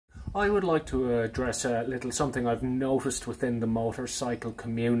I would like to address a little something I've noticed within the motorcycle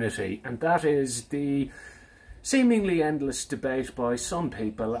community, and that is the seemingly endless debate by some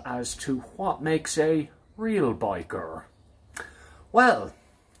people as to what makes a real biker. Well,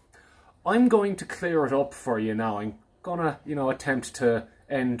 I'm going to clear it up for you now. I'm gonna, attempt to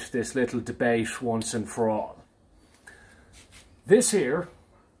end this little debate once and for all. This here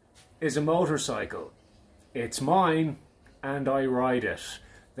is a motorcycle. It's mine and I ride it.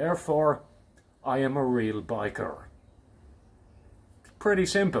 Therefore, I am a real biker. Pretty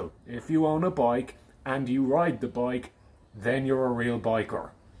simple. If you own a bike and you ride the bike, then you're a real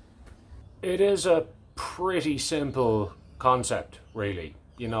biker. It is a pretty simple concept, really.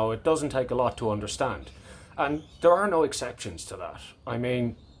 It doesn't take a lot to understand. And there are no exceptions to that. I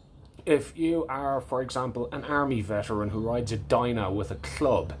mean, if you are, for example, an army veteran who rides a dyno with a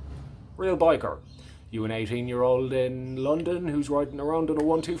club, real biker. You an 18-year-old in London who's riding around in a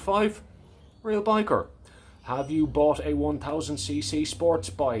 125? Real biker. Have you bought a 1000cc sports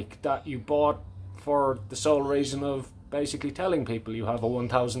bike that you bought for the sole reason of basically telling people you have a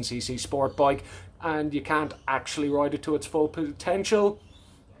 1000cc sport bike and you can't actually ride it to its full potential?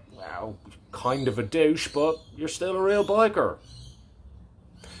 Well, kind of a douche, but you're still a real biker.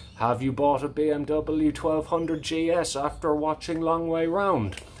 Have you bought a BMW 1200 GS after watching Long Way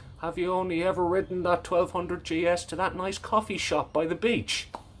Round? Have you only ever ridden that 1200 GS to that nice coffee shop by the beach?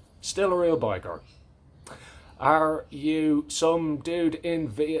 Still a real biker. Are you some dude in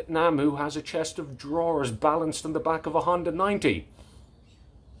Vietnam who has a chest of drawers balanced on the back of a Honda 90?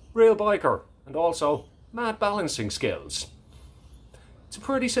 Real biker, and also mad balancing skills. It's a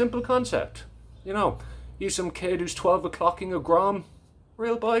pretty simple concept. You some kid who's 12 o'clocking a Grom?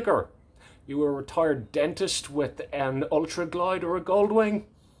 Real biker. You a retired dentist with an Ultra Glide or a Goldwing?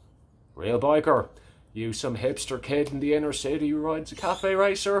 Real biker. You some hipster kid in the inner city who rides a cafe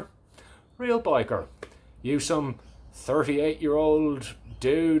racer? Real biker. You some 38-year-old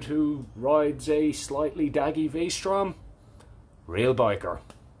dude who rides a slightly daggy V-Strom? Real biker.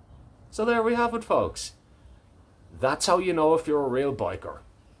 So there we have it, folks. That's how you know if you're a real biker.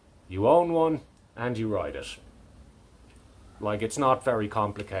 You own one and you ride it. Like, it's not very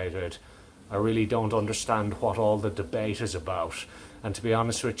complicated. I really don't understand what all the debate is about. And to be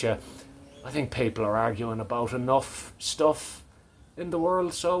honest with you, I think people are arguing about enough stuff in the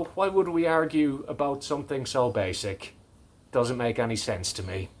world, so why would we argue about something so basic? Doesn't make any sense to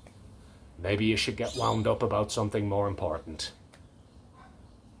me. Maybe you should get wound up about something more important.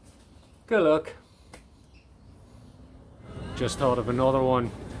 Good luck. Just thought of another one.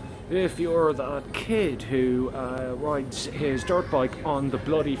 If you're that kid who rides his dirt bike on the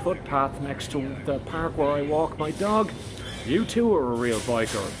bloody footpath next to the park where I walk my dog, you too are a real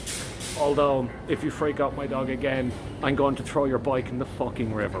biker. Although, if you freak out my dog again, I'm going to throw your bike in the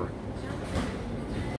fucking river.